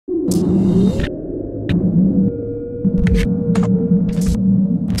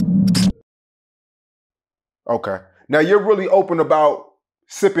Okay. Now you're really open about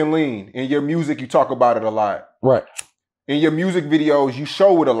sipping lean. In your music, you talk about it a lot. Right. In your music videos, you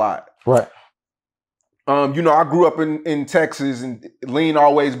show it a lot. Right. You know, I grew up in Texas and lean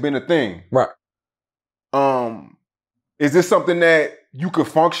always been a thing. Right. Is this something that you could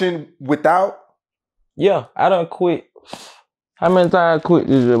function without? Yeah, I done quit. How many times I quit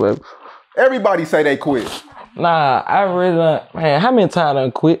this year, baby? Everybody say they quit. Nah, I really done, man, how many times I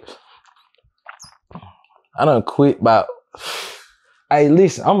done quit? I done quit about, hey,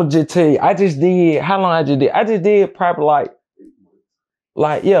 listen, I'm gonna just tell you, I just did, how long I just did? I just did probably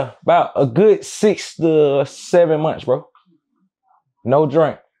like, yeah, about a good 6 to 7 months, bro. No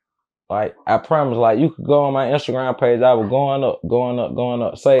drink. Like, I promise, like, you could go on my Instagram page, I was going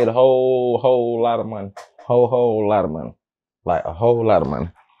up, saved a whole lot of money. Whole lot of money. Like, a whole lot of money.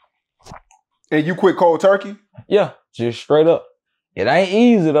 And you quit cold turkey? Yeah, just straight up. It ain't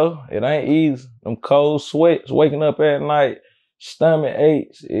easy, though. It ain't easy. Them cold sweats, waking up at night, stomach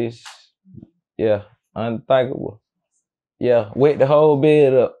aches, it's, yeah, unthinkable. Yeah, wet the whole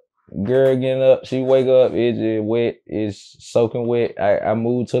bed up. Girl getting up, she wake up, it's just wet, it's soaking wet. I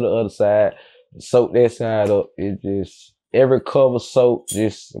move to the other side, soak that side up. It just, every cover soak,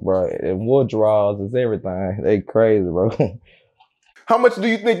 just, bro, and wood drawers is everything. They crazy, bro. How much do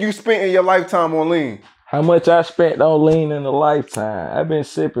you think you spent in your lifetime on lean? How much I spent on lean in a lifetime? I've been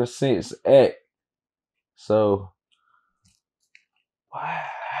sipping since Act. So, wow,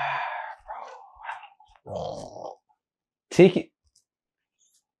 bro. Ticket.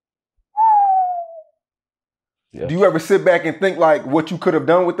 Yeah. Do you ever sit back and think like what you could have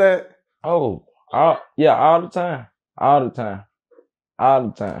done with that? Oh, yeah, all the time. All the time. All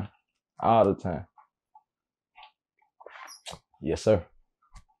the time. All the time. Yes, sir.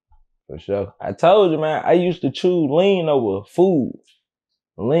 For sure. I told you, man, I used to choose lean over food.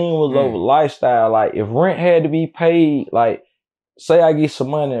 Lean was over lifestyle. Like, if rent had to be paid, like, say I get some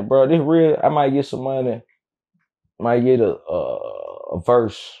money, bro, this real, I might get some money, might get a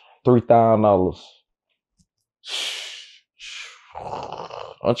verse, $3,000.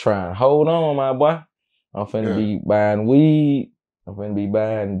 I'm trying to hold on, my boy. I'm finna be buying weed. I'm finna be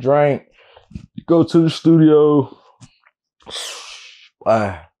buying drink. Go to the studio.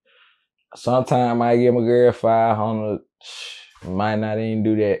 Sometimes I give my girl 500. Might not even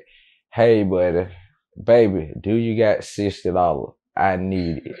do that. Hey, buddy, baby, do you got $60? I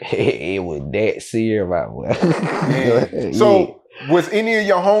need it. It was that serious, my boy. So, was any of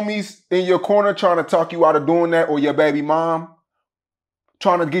your homies in your corner trying to talk you out of doing that, or your baby mom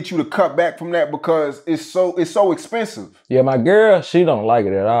trying to get you to cut back from that because it's so expensive? Yeah, my girl, she don't like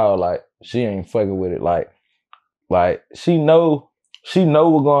it at all. Like, she ain't fucking with it. Like she know what's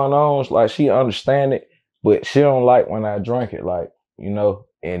going on. Like, she understand it, but she don't like when I drink it. Like, you know,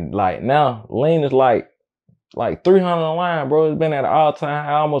 and like now, lean is like 300 a line, bro. It's been at an all time.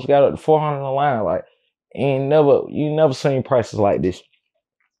 I almost got up to 400 a line. Like, you never seen prices like this,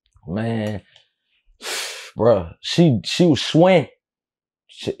 man. Bro, she was swing.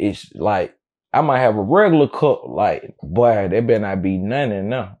 It's like, I might have a regular cup. Like, boy, there better not be none in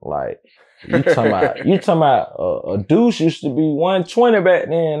there. Like, you talking about a deuce used to be 120 back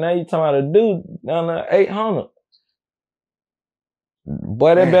then. Now you talking about a deuce down there 800.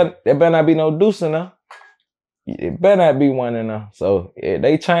 Boy, there better not be no deuce in there. It better not be one in there. So, yeah,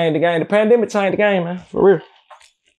 they changed the game. The pandemic changed the game, man. For real.